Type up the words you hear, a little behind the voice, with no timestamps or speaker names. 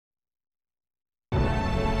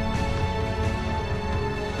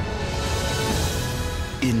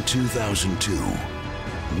In 2002,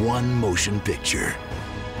 one motion picture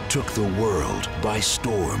took the world by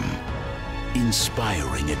storm,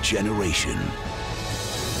 inspiring a generation.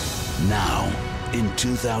 Now, in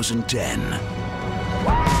 2010,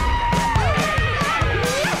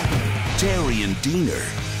 Terry and Diener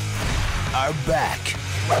are back.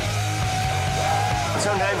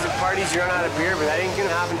 Sometimes at parties you run out of beer, but that ain't gonna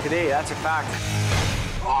happen today, that's a fact.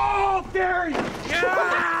 Oh, Terry!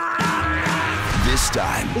 Yeah! This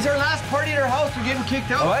time... This is our last party at our house, we're getting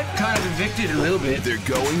kicked out. What? Kind of evicted a little bit. They're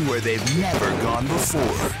going where they've never gone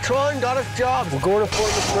before. Tron got us jobs. We're going to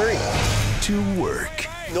Fort McMurray. To work.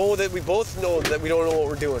 Know that we both know that we don't know what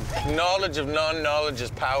we're doing. Knowledge of non-knowledge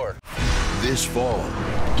is power. This fall...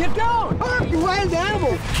 Get down! Oh, you wild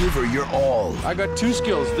animal! Give her your all. I got two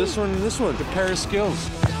skills, this one and this one. The pair of skills.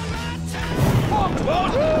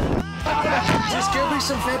 Just give me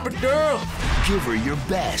some vapid girl. Give her your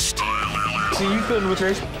best. See, you've been with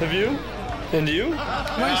Trace. Have you? And you? Am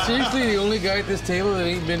I seriously the only guy at this table that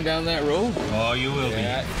ain't been down that road? Oh, you will be.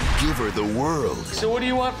 Give her the world. So what do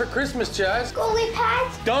you want for Christmas, Chaz? Goalie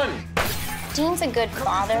pads? Done. Dean's a good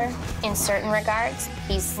father in certain regards.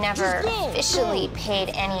 He's never officially paid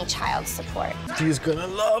any child support. She's gonna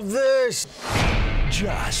love this.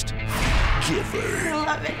 Just give her. I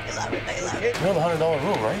love it, I love it, I love it. You know the $100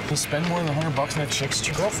 rule, right? You spend more than $100 on a chick, it's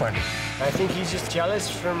your girlfriend. I think he's just jealous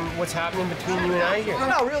from what's happening between you and I here.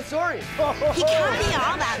 No, real sorry. He can't be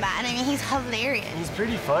all that bad. I mean, he's hilarious. He's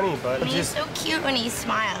pretty funny, but He's so cute when he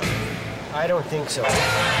smiles. I don't think so.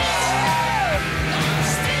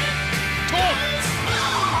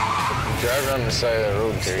 Drive around the side of the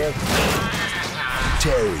road, Terry.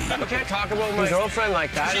 Terry. You can't talk about my girlfriend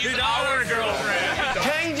like that. She's our girlfriend.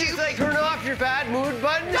 Can't you just like turn off your bad mood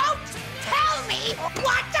button? Don't tell me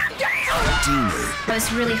what to do! Diener. I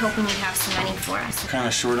was really hoping you'd have some money for us. Kind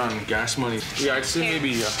of short on gas money. Yeah, I'd say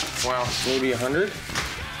maybe, well, maybe 100.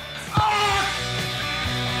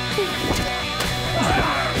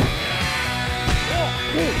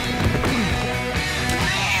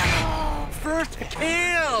 First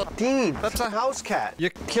kill! Dean, that's a house cat. You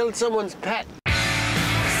killed someone's pet.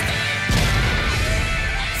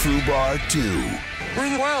 Fubar 2. We're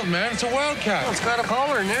in the wild, man. It's a wildcat. It's got a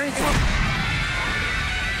collar and everything.